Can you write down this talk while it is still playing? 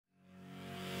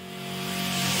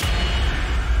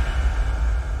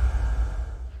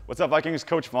What's up, Vikings?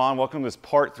 Coach Vaughn. Welcome to this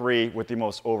part 3 with the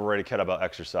most overrated kettlebell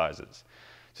exercises.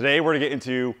 Today we're going to get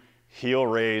into heel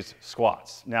raised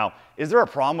squats. Now, is there a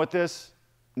problem with this?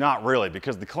 Not really,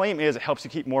 because the claim is it helps you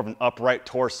keep more of an upright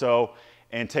torso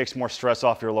and takes more stress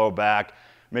off your low back,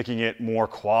 making it more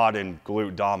quad and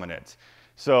glute dominant.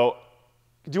 So,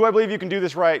 do I believe you can do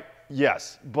this right?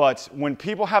 Yes, but when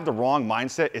people have the wrong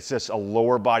mindset, it's just a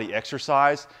lower body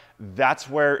exercise. That's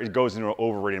where it goes into an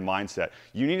overrated mindset.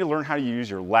 You need to learn how to use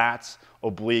your lats,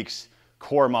 obliques,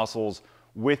 core muscles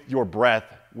with your breath,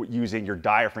 using your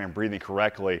diaphragm, breathing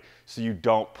correctly, so you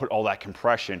don't put all that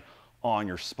compression on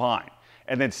your spine.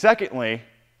 And then secondly,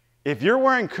 if you're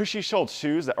wearing cushy-soled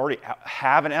shoes that already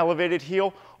have an elevated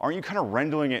heel, aren't you kind of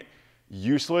rendering it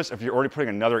useless if you're already putting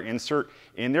another insert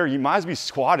in there? You might as well be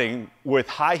squatting with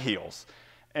high heels.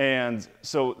 And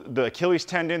so the Achilles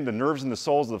tendon, the nerves in the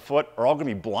soles of the foot are all going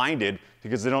to be blinded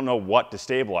because they don't know what to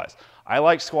stabilize. I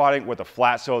like squatting with a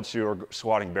flat-soled shoe or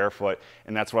squatting barefoot,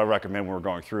 and that's what I recommend when we're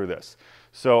going through this.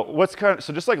 So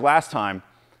so just like last time,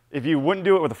 if you wouldn't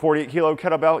do it with a 48 kilo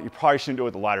kettlebell, you probably shouldn't do it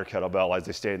with a lighter kettlebell, as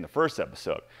they stated in the first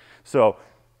episode. So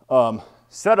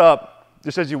set up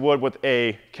just as you would with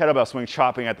a kettlebell swing,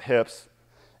 chopping at the hips.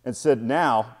 Instead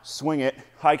now, swing it,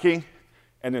 hiking,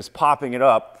 and just popping it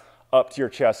up to your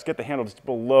chest. Get the handle just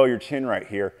below your chin right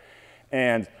here.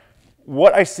 And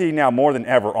what I see now more than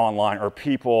ever online are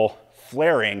people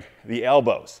flaring the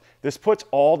elbows. This puts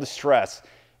all the stress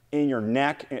in your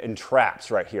neck and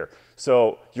traps right here.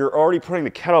 So you're already putting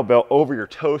the kettlebell over your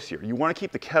toes here. You want to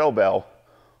keep the kettlebell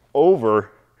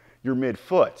over your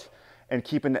midfoot and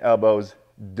keeping the elbows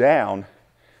down.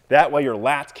 That way your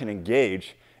lats can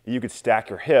engage and you can stack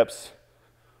your hips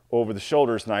over the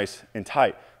shoulders nice and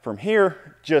tight. From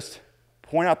here, just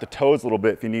point out the toes a little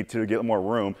bit if you need to get more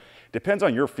room. Depends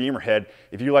on your femur head.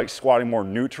 If you like squatting more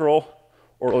neutral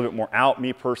or a little bit more out,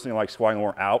 me personally like squatting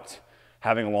more out,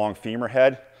 having a long femur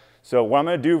head. So what I'm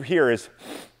going to do here is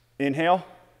inhale,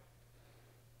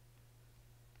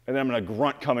 and then I'm going to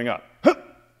grunt coming up.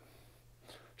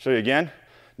 Show you again.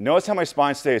 Notice how my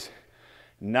spine stays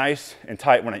nice and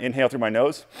tight when I inhale through my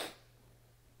nose.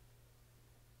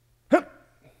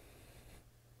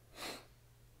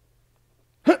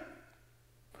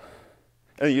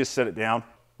 And then you just set it down.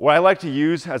 What I like to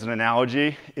use as an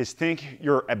analogy is think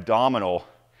your abdominal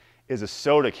is a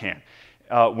soda can.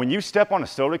 When you step on a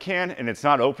soda can and it's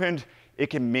not opened,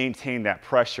 it can maintain that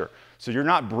pressure. So you're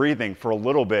not breathing for a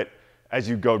little bit as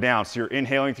you go down. So you're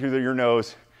inhaling through your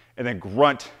nose and then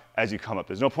grunt as you come up.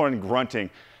 There's no point in grunting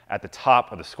at the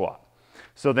top of the squat.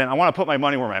 So then I want to put my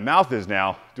money where my mouth is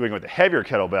now, doing it with a heavier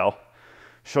kettlebell.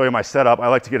 Show you my setup. I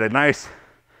like to get a nice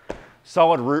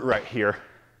solid root right here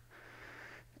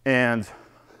and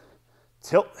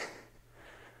tilt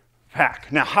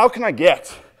back. Now, how can I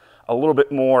get a little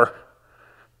bit more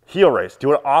heel raise?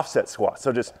 Do an offset squat.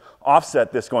 So just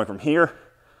offset this going from here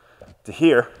to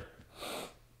here.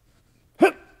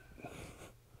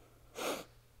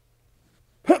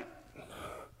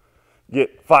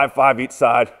 Get 5-5 each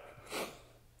side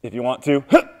if you want to.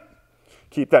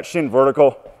 Keep that shin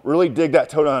vertical. Really dig that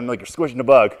toe down like you're squishing a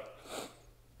bug.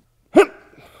 And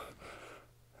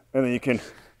then you can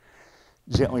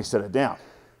gently set it down.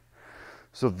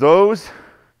 So those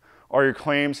are your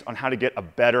claims on how to get a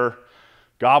better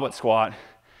goblet squat.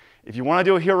 If you want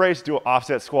to do a heel raise, do an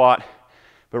offset squat,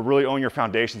 but really own your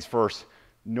foundations first,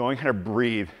 knowing how to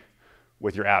breathe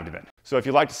with your abdomen. So if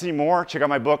you'd like to see more, check out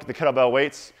my book, The Kettlebell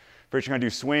Weights. First, you're going to do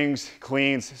swings,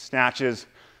 cleans, snatches,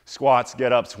 squats,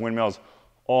 get-ups, windmills,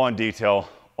 all in detail,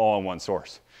 all in one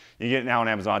source. You can get it now on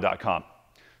Amazon.com.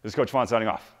 This is Coach Vaughn signing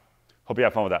off. Hope you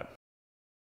have fun with that.